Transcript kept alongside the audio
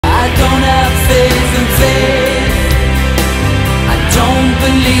don't have faith in faith. I don't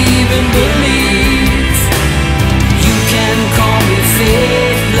believe in belief. You can call me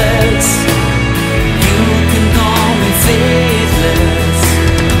faithless. You can call me faithless.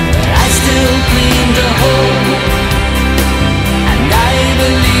 But I still cling to hope. And I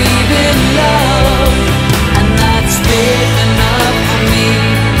believe in love. And that's faith enough for me.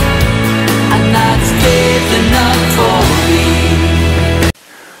 And that's faith enough for me.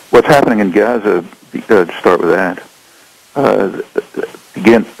 What's happening in Gaza, to start with that,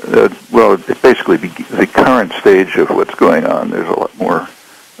 well, it basically the current stage of what's going on. There's a lot more.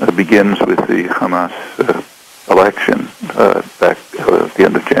 Begins with the Hamas election back at the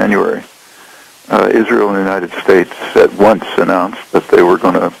end of January. Israel and the United States at once announced that they were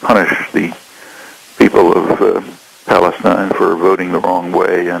going to punish the people of Palestine for voting the wrong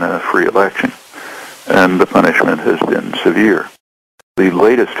way in a free election, and the punishment has been severe. The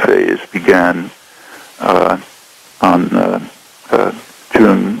latest phase began on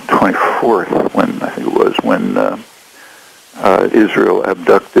June 24th, when I think it was, when Israel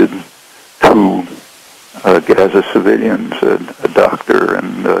abducted two Gaza civilians, a doctor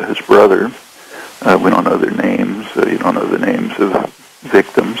and his brother. We don't know their names. You don't know the names of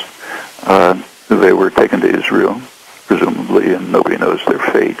victims. They were taken to Israel, presumably, and nobody knows their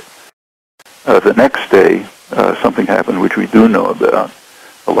fate. The next day, something happened which we do know about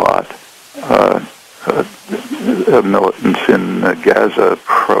a lot. Militants in Gaza,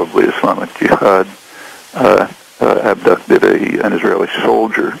 probably Islamic Jihad, abducted an Israeli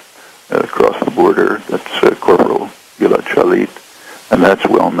soldier across the border. That's Corporal Gilad Shalit, and that's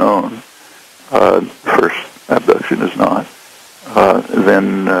well known. First abduction is not.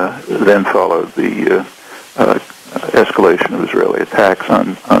 Then followed the escalation of Israeli attacks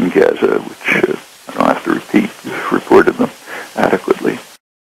on Gaza, which I don't have to repeat. You've reported them adequately.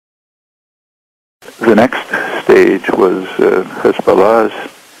 The next stage was Hezbollah's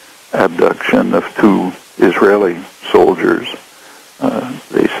abduction of two Israeli soldiers,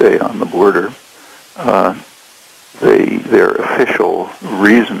 they say, on the border. Their official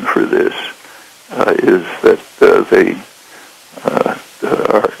reason for this is that they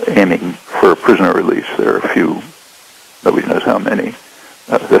are aiming for a prisoner release. There are a few, nobody knows how many.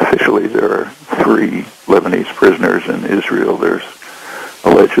 Officially, there are 3 Lebanese prisoners in Israel. There's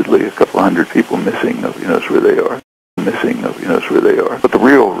allegedly a couple hundred people missing. Nobody knows where they are. Nobody knows where they are. But the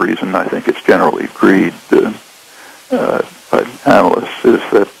real reason, I think it's generally agreed by analysts, is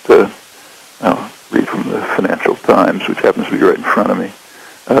that, I'll read from the Financial Times, which happens to be right in front of me.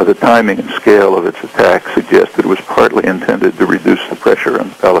 The timing and scale of its attack suggests that it was partly intended to reduce the pressure on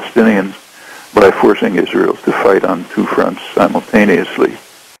the Palestinians by forcing Israel to fight on 2 fronts simultaneously.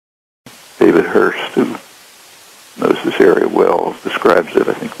 David Hurst, who knows this area well, describes it,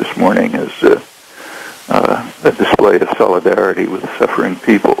 I think, this morning as a display of solidarity with suffering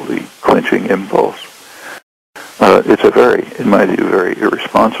people, the clinching impulse. It's a very, in my view, very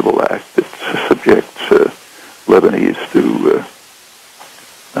irresponsible act. It subjects Lebanese to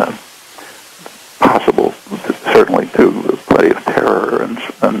certainly to plenty of terror and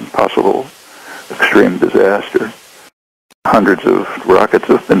possible extreme disaster. Hundreds of rockets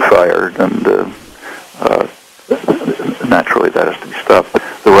have been fired, and naturally that has to be stopped.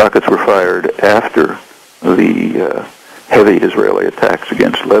 The rockets were fired after the heavy Israeli attacks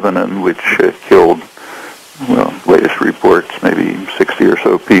against Lebanon, which killed, well, latest reports, maybe 60 or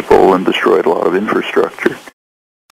so people, and destroyed a lot of infrastructure.